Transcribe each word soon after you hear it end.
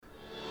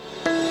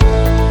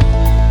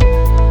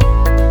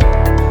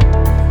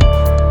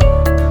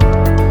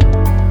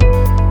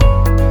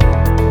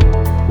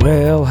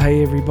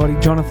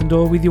Jonathan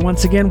Doyle with you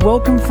once again.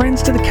 Welcome,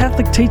 friends, to the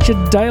Catholic Teacher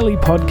Daily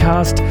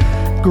Podcast.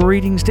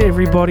 Greetings to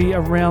everybody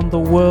around the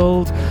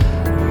world.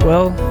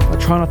 Well, I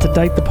try not to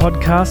date the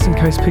podcast in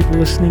case people are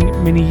listening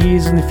many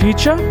years in the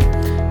future,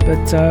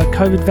 but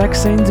COVID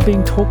vaccines are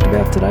being talked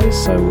about today,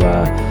 so,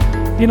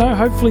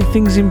 hopefully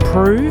things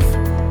improve.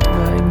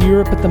 In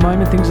Europe at the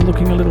moment, things are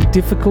looking a little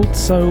difficult,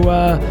 so,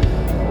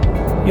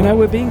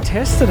 we're being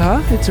tested,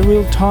 huh? It's a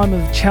real time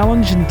of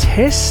challenge and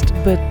test,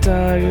 but,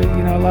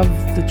 I love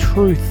the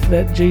truth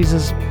that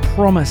Jesus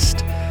promised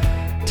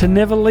to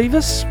never leave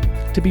us,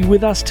 to be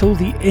with us till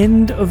the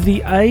end of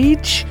the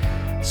age.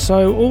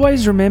 So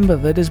always remember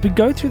that as we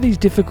go through these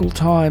difficult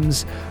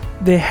times,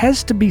 there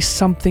has to be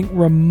something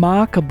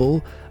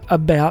remarkable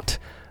about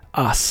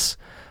us.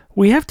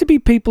 We have to be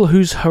people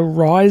whose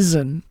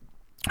horizon,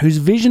 whose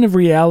vision of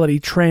reality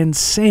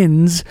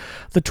transcends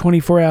the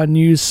 24-hour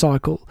news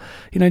cycle.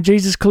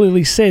 Jesus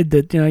clearly said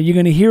that, you're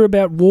going to hear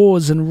about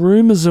wars and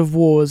rumors of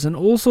wars and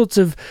all sorts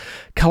of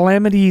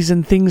calamities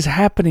and things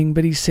happening,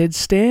 but he said,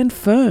 stand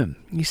firm.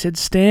 He said,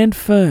 stand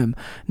firm.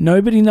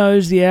 Nobody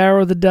knows the hour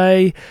of the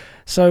day.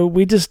 So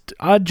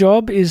our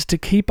job is to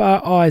keep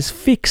our eyes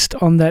fixed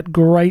on that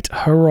great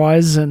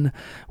horizon,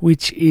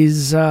 which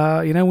is,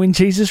 when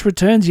Jesus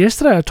returns.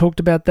 Yesterday I talked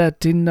about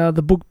that in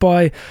the book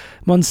by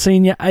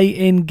Monsignor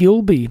A.N.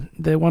 Gilby,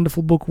 the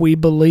wonderful book We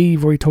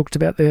Believe, where he talked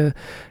about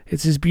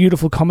it's his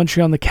beautiful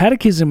commentary on the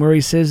Catechism, where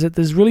he says that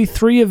there's really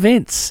three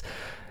events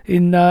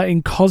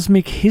in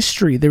cosmic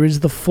history. There is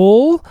the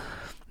fall,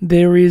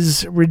 there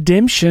is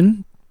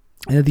redemption,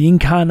 the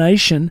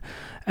incarnation,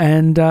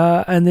 and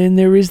then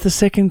there is the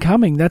second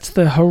coming. That's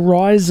the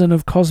horizon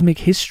of cosmic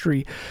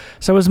history.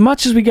 So as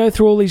much as we go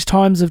through all these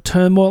times of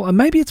turmoil, and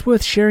maybe it's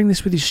worth sharing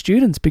this with your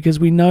students, because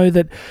we know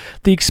that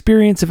the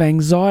experience of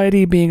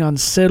anxiety, being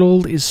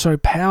unsettled, is so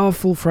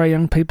powerful for our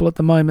young people at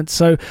the moment.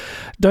 So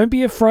don't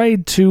be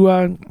afraid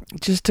to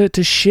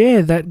to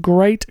share that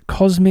great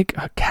cosmic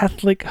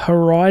Catholic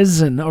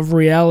horizon of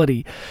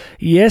reality.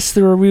 Yes,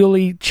 there are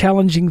really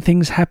challenging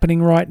things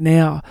happening right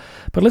now,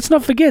 but let's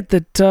not forget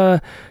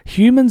that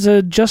humans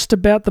are just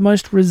about the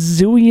most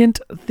resilient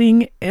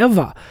thing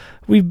ever.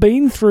 We've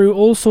been through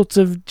all sorts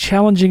of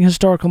challenging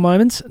historical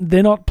moments.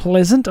 They're not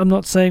pleasant. I'm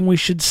not saying we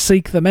should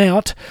seek them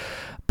out,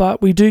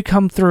 but we do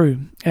come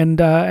through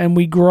and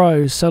we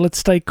grow. So let's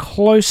stay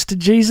close to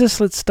Jesus.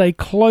 Let's stay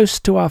close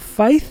to our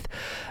faith,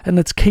 and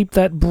let's keep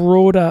that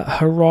broader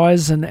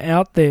horizon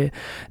out there.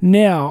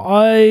 Now,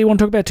 I want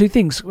to talk about two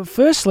things.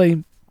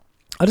 Firstly,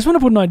 I just want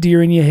to put an idea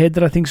in your head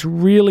that I think is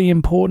really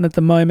important at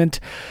the moment.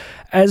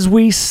 As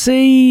we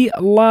see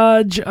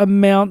large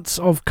amounts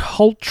of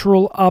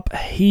cultural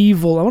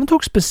upheaval, I want to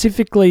talk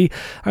specifically,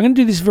 I'm going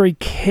to do this very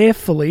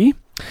carefully.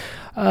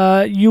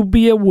 You'll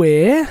be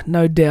aware,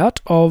 no doubt,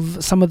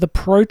 of some of the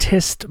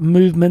protest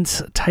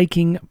movements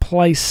taking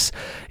place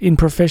in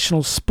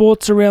professional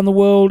sports around the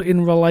world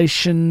in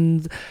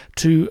relation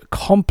to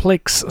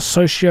complex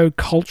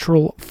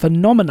socio-cultural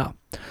phenomena.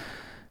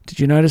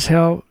 Did you notice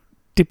how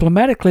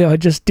diplomatically I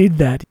just did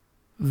that?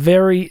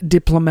 Very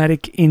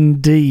diplomatic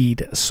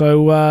indeed.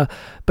 So,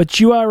 but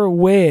you are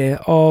aware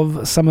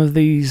of some of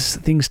these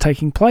things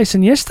taking place.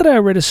 And yesterday I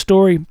read a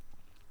story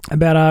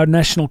about our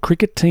national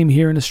cricket team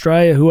here in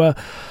Australia, who are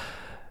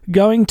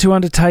going to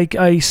undertake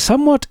a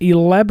somewhat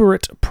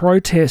elaborate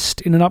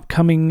protest in an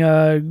upcoming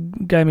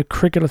game of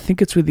cricket. I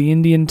think it's with the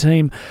Indian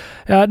team.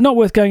 Not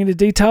worth going into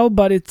detail,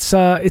 but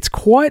it's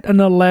quite an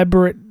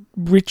elaborate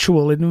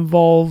ritual. It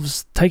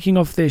involves taking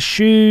off their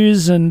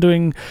shoes and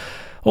doing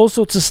all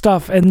sorts of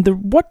stuff. And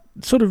what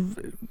sort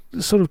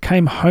of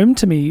came home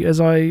to me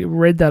as I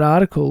read that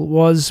article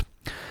was,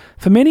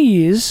 for many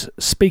years,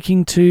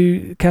 speaking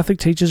to Catholic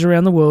teachers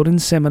around the world in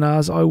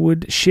seminars, I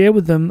would share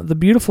with them the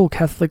beautiful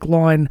Catholic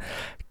line,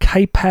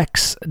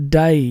 Capax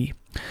Dei.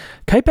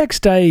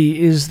 Capax Dei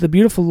is the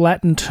beautiful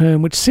Latin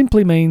term which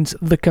simply means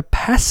the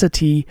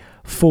capacity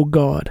for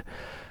God.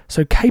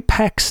 So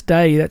Capax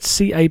Dei, that's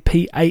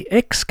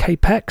C-A-P-A-X,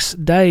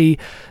 Capax Dei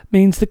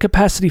means the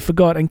capacity for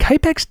God. And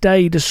Capax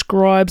Dei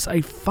describes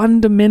a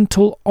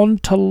fundamental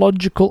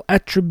ontological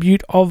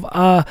attribute of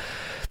our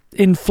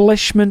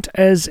enfleshment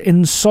as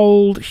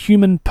ensouled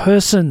human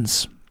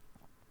persons.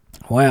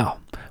 Wow.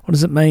 What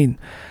does it mean?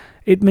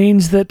 It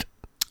means that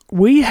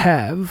we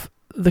have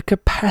the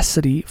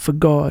capacity for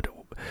God.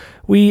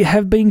 We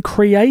have been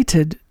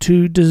created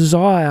to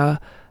desire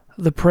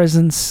the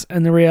presence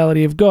and the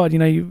reality of God.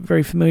 You're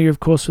very familiar, of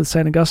course, with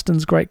St.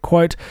 Augustine's great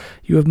quote,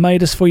 "You have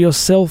made us for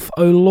yourself,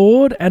 O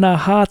Lord, and our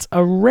hearts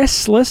are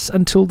restless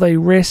until they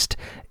rest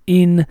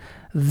in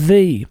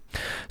Thee."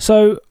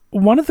 So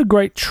one of the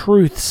great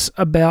truths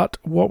about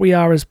what we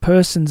are as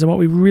persons and what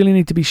we really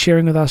need to be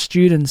sharing with our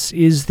students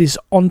is this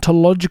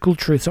ontological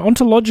truth. So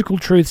ontological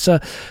truths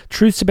are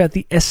truths about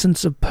the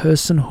essence of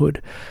personhood.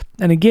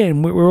 And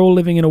again, we're all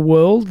living in a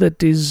world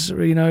that is,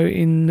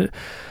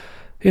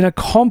 in a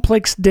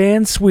complex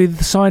dance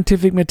with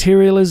scientific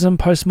materialism,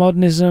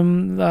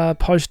 postmodernism,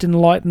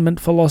 post-enlightenment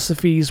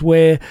philosophies,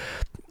 where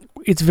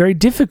it's very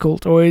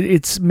difficult, or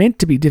it's meant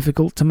to be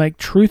difficult, to make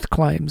truth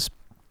claims.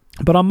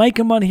 But I'm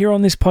making one here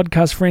on this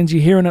podcast, friends.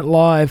 You're hearing it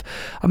live.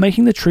 I'm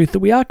making the truth that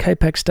we are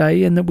Capax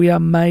Day and that we are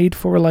made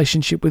for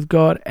relationship with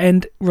God.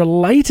 And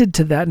related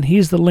to that, and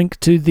here's the link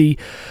to the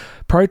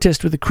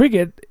protest with the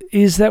cricket,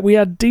 is that we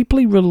are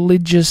deeply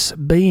religious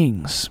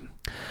beings.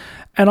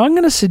 And I'm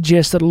going to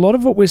suggest that a lot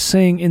of what we're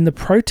seeing in the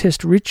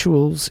protest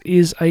rituals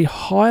is a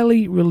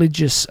highly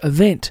religious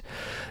event.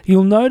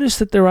 You'll notice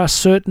that there are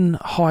certain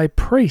high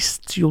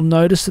priests. You'll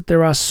notice that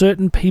there are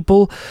certain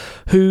people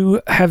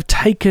who have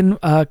taken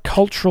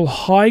cultural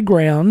high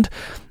ground,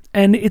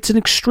 and it's an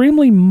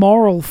extremely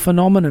moral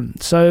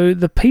phenomenon. So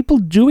the people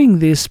doing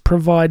this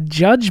provide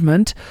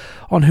judgment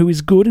on who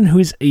is good and who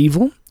is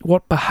evil,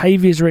 what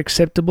behaviours are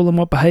acceptable and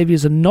what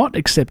behaviours are not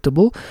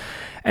acceptable.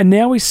 And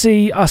now we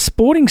see our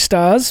sporting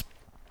stars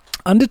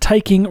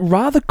undertaking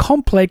rather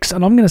complex,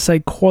 and I'm going to say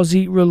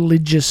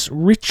quasi-religious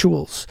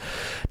rituals.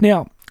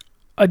 Now,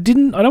 I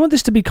don't want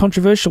this to be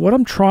controversial. What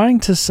I'm trying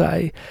to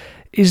say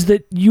is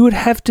that you would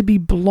have to be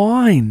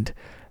blind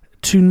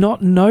to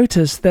not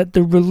notice that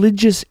the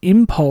religious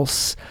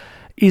impulse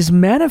is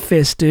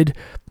manifested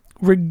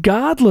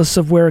regardless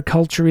of where a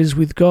culture is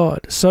with God.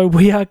 So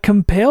we are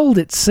compelled,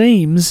 it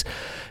seems,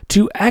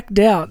 to act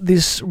out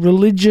this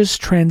religious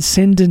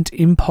transcendent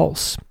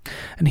impulse.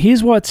 And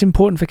here's why it's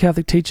important for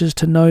Catholic teachers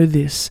to know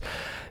this.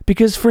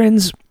 Because,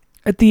 friends,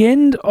 at the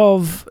end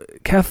of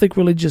Catholic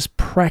religious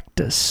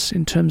practice,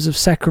 in terms of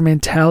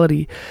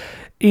sacramentality,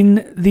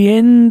 in the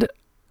end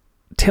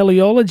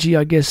teleology,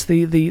 I guess,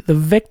 the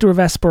vector of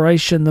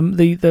aspiration,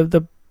 the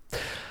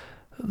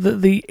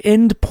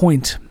end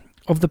point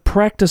of the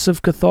practice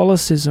of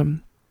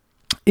Catholicism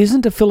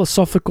isn't a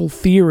philosophical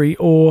theory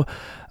or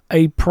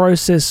a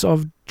process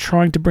of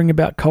trying to bring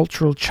about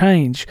cultural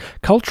change.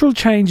 Cultural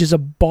change is a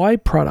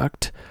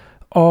byproduct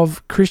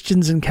of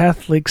Christians and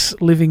Catholics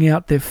living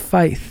out their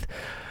faith.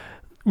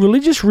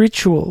 Religious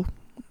ritual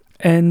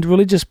and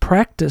religious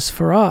practice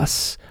for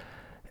us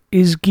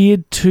is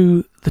geared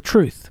to the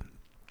truth.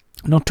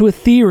 Not to a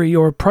theory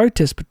or a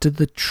protest, but to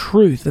the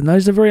truth. And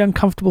those are very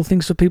uncomfortable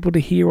things for people to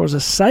hear or to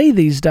say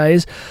these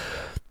days,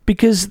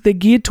 because they're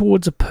geared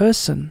towards a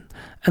person.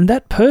 And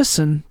that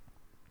person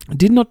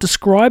did not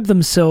describe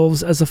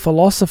themselves as a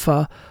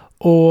philosopher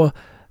or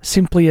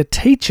simply a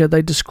teacher.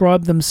 They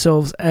described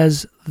themselves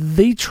as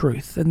the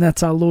truth. And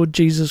that's our Lord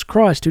Jesus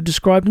Christ, who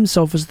described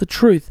himself as the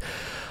truth.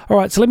 All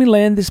right, so let me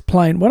land this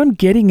plane. What I'm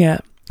getting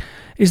at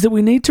is that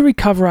we need to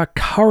recover our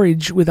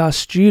courage with our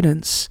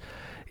students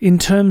in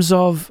terms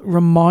of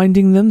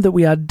reminding them that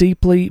we are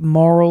deeply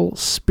moral,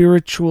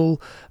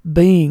 spiritual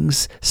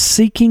beings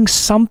seeking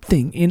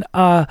something in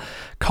our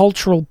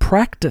cultural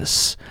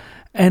practice.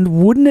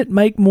 And wouldn't it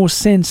make more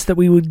sense that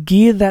we would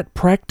gear that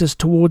practice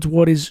towards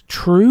what is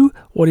true,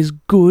 what is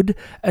good,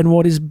 and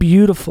what is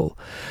beautiful?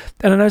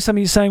 And I know some of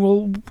you are saying,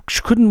 well,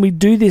 couldn't we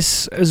do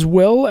this as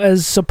well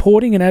as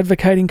supporting and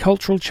advocating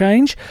cultural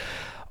change?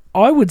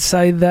 I would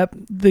say that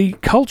the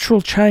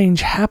cultural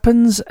change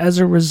happens as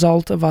a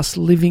result of us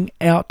living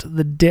out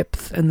the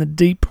depth and the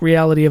deep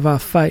reality of our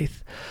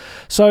faith.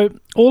 So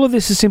all of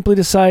this is simply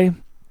to say,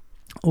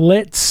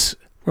 let's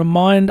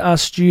remind our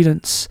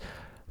students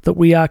that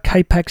we are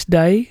Capax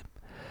Day.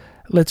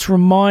 Let's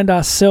remind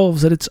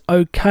ourselves that it's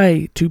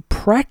okay to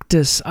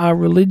practice our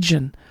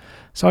religion.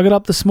 So I got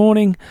up this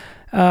morning,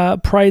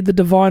 prayed the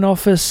Divine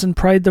Office and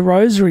prayed the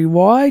Rosary.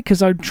 Why?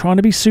 Because I'm trying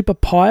to be super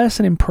pious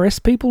and impress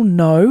people?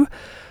 No,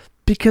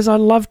 because I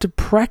love to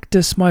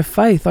practice my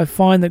faith. I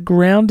find that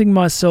grounding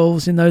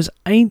myself in those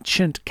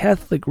ancient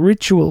Catholic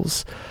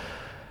rituals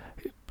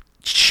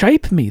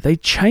shape me. They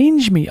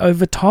change me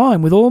over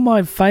time. With all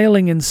my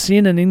failing and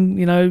sin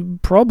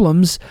and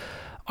problems,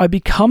 I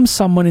become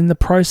someone in the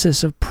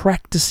process of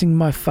practicing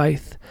my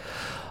faith.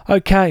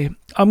 Okay,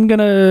 I'm going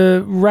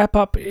to wrap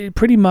up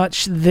pretty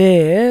much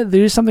there.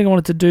 There is something I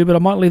wanted to do, but I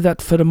might leave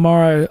that for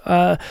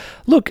tomorrow.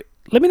 Look,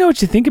 let me know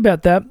what you think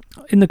about that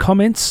in the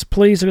comments,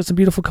 please. I got some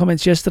beautiful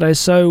comments yesterday,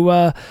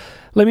 so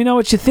let me know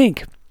what you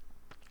think.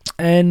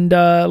 And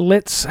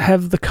let's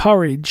have the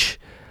courage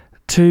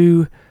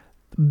to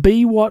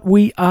be what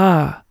we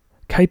are,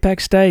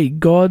 Capax Day,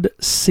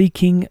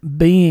 God-seeking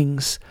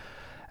beings.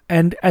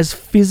 And as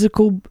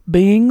physical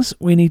beings,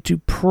 we need to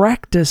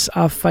practice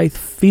our faith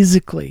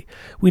physically.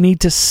 We need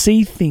to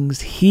see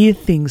things, hear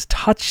things,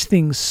 touch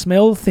things,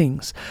 smell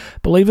things.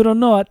 Believe it or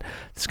not,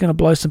 it's going to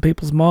blow some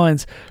people's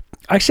minds.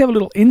 I actually have a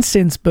little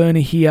incense burner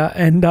here,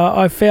 and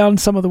I found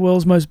some of the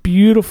world's most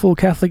beautiful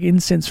Catholic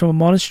incense from a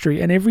monastery.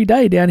 And every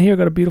day down here, I've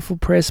got a beautiful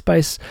prayer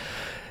space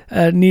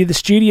near the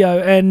studio,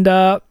 and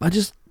I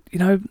just,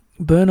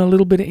 burn a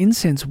little bit of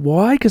incense.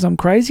 Why? Because I'm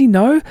crazy?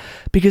 No,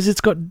 because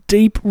it's got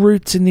deep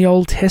roots in the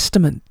Old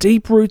Testament.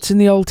 Deep roots in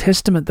the Old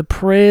Testament. The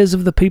prayers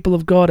of the people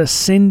of God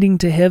ascending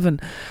to heaven.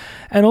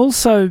 And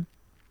also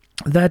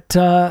that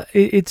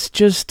it's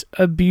just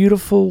a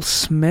beautiful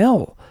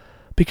smell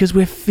because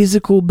we're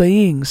physical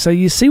beings. So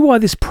you see why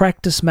this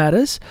practice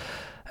matters.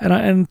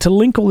 And to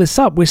link all this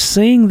up, we're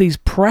seeing these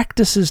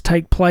practices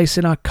take place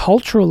in our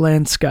cultural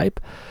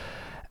landscape,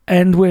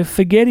 and we're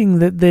forgetting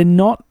that they're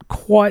not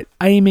quite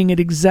aiming at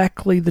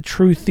exactly the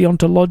truth, the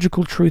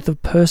ontological truth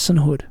of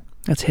personhood.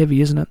 That's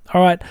heavy, isn't it?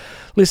 All right,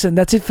 listen,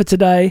 that's it for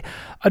today.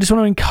 I just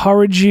want to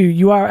encourage you.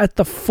 You are at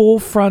the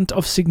forefront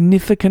of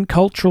significant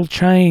cultural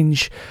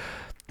change.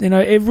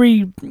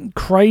 Every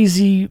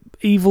crazy,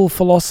 evil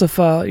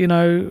philosopher,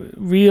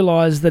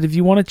 realized that if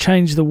you want to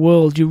change the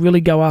world, you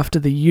really go after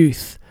the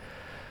youth.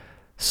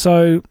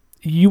 So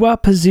you are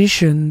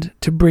positioned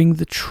to bring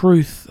the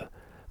truth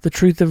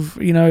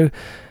of,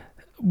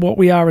 what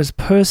we are as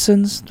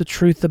persons, the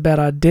truth about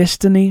our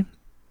destiny.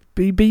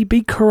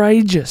 Be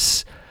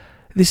courageous.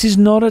 This is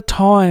not a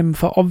time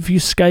for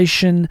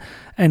obfuscation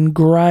and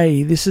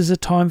grey. This is a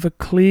time for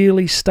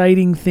clearly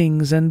stating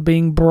things and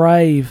being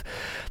brave.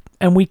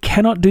 And we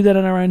cannot do that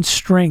in our own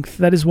strength.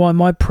 That is why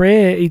my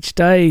prayer each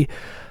day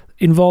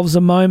involves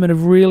a moment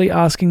of really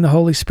asking the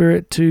Holy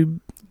Spirit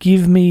to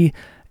give me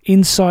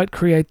insight,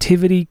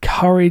 creativity,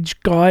 courage,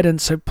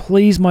 guidance. So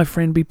please, my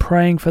friend, be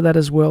praying for that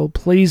as well.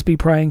 Please be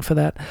praying for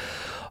that.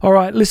 All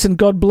right, listen,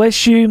 God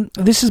bless you.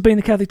 This has been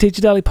the Catholic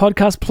Teacher Daily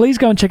Podcast. Please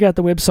go and check out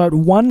the website,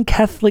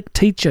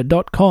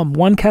 onecatholicteacher.com,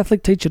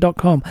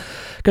 onecatholicteacher.com.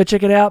 Go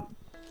check it out.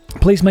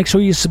 Please make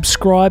sure you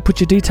subscribe. Put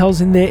your details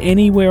in there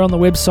anywhere on the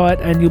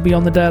website and you'll be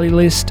on the daily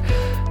list.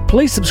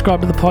 Please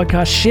subscribe to the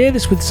podcast. Share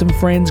this with some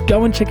friends.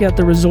 Go and check out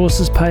the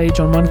resources page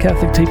on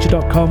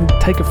onecatholicteacher.com.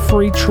 Take a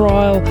free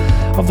trial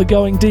of the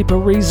Going Deeper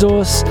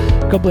resource.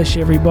 God bless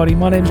you, everybody.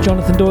 My name's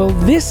Jonathan Doyle.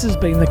 This has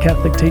been the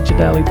Catholic Teacher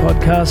Daily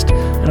Podcast,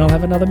 and I'll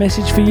have another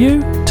message for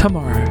you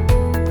tomorrow.